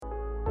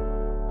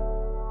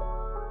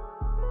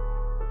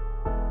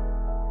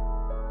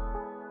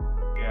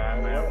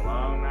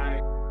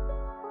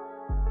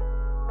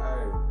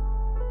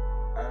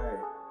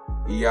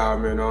Yeah,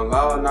 man, on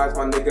loud nights,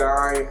 my nigga,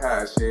 I ain't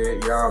had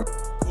shit. Yeah,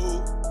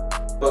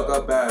 fuck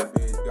a bad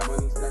bitch. Got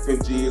money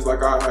stacking G's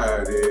like I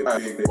had it.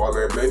 Big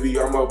baller, baby,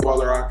 I'm a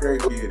baller, I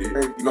can't get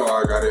it. You know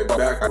I got it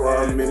back for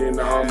a minute,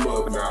 now I'm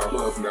up now.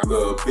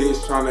 Little bitch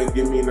tryna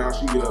get me now,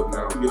 she up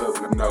now.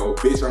 No,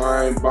 bitch,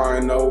 I ain't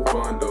buying no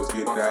bundles.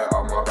 Get that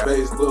on my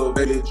face, little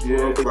bitch, you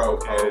a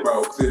broke hoe.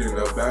 Bro, sit in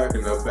the back,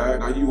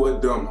 now you a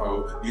dumb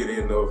hoe. Get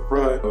in the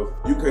front,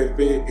 you can't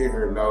fit in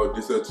here, no.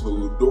 This a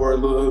 2-door,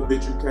 little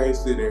bitch, you can't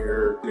sit in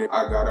here.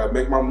 I gotta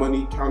make my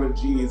money counting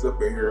G's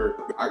up in here.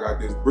 I got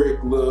this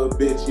brick, little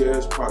bitch, yeah,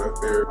 it's product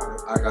fair.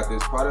 I got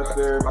this product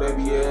fair,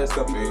 baby ass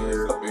up in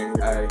here.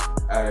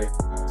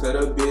 Ayy, tell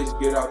the bitch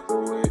get out the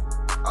way.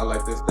 I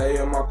like to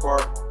stay in my car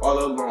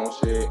all alone,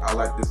 shit. I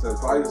like this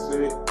as light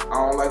shit. I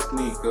don't like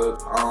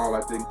sneakers. I don't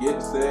like to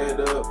get set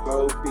up,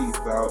 go peace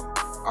out.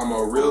 I'm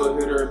a real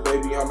hitter,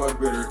 baby, I'm a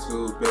gritter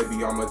too.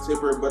 Baby, I'm a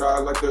tipper, but I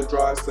like to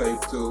drive safe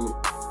too.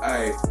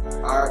 Ayy,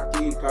 I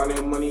keep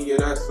counting money, yeah,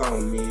 that's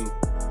on me.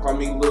 Call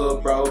me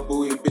lil' bro,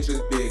 Booie, bitches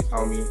big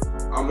homie.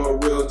 I'm a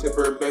real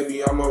tipper,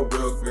 baby, I'm a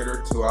real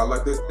gritter too. I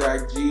like to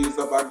stack G's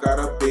up, I got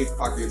a big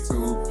pocket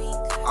too.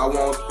 I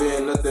won't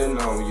spend nothing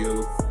on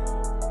you.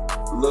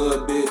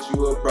 Little bitch,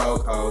 you a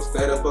broke hoe.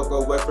 Stay the fuck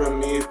away from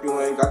me if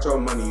you ain't got your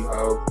money,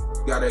 hoe.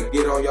 Gotta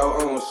get on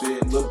your own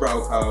shit, little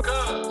broke hoe.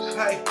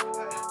 Hey,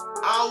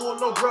 I don't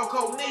want no broke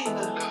hoe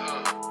neither.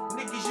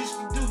 Niggas used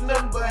to do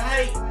nothing but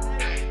hate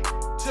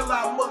till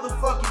I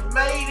motherfucking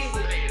made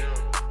it.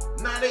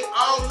 Now they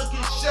all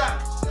looking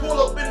shot. Pull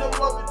up in the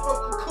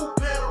motherfucking coupe,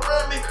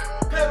 panoramic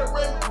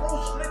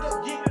roofs,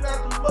 nigga, get it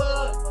out the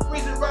mud.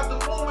 Reezy right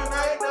the movement,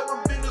 I ain't never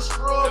been a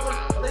scrubber.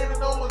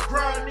 Landing on my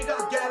grind, nigga,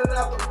 I got it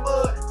out the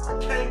mud. I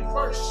came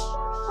first,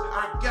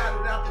 I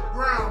got it out the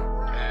ground.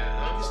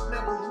 Niggas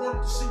never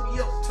wanted to see me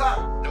up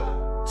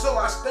top. So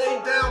I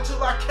stayed down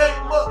till I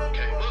came up.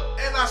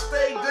 And I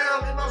stayed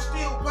down and I'm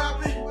still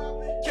popping.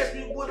 Catch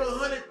me with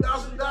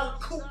 $100,000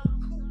 coupe.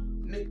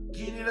 Nigga,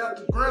 get it out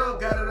the ground,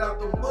 got it out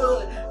the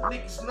mud.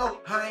 Niggas know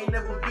I ain't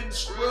never been a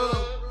scrub.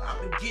 I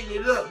been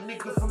getting it up,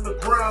 nigga, from the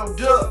ground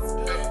up.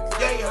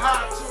 Yay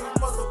high to the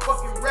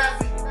motherfucking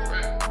rabbit.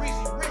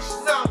 Reezy rich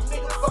now,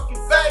 nigga, fucking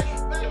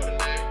faggot. Know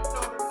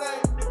the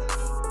name, nigga,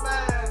 do the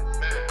math.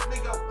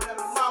 Nigga, I'm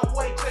on my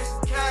way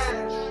chasing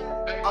cash.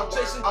 I'm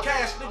chasing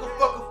cash, nigga,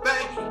 fuck a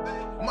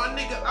faggot. My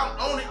nigga, I'm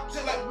on it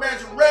till like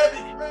Magic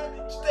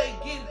Rabbit. Stay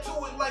getting to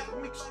it like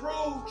Mick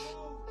Scrooge.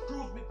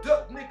 Scrooge me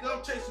duck, nigga,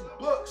 I'm chasing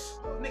bucks.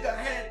 Nigga,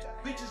 I had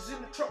bitches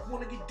in the truck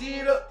wanna get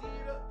did up.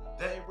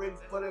 They ain't ready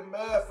for that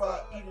math,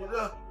 I eat it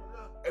up.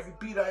 Every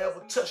beat I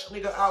ever touch,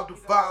 nigga, I'll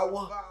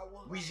devour.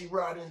 Reezy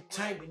Ride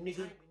Entertainment,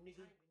 nigga.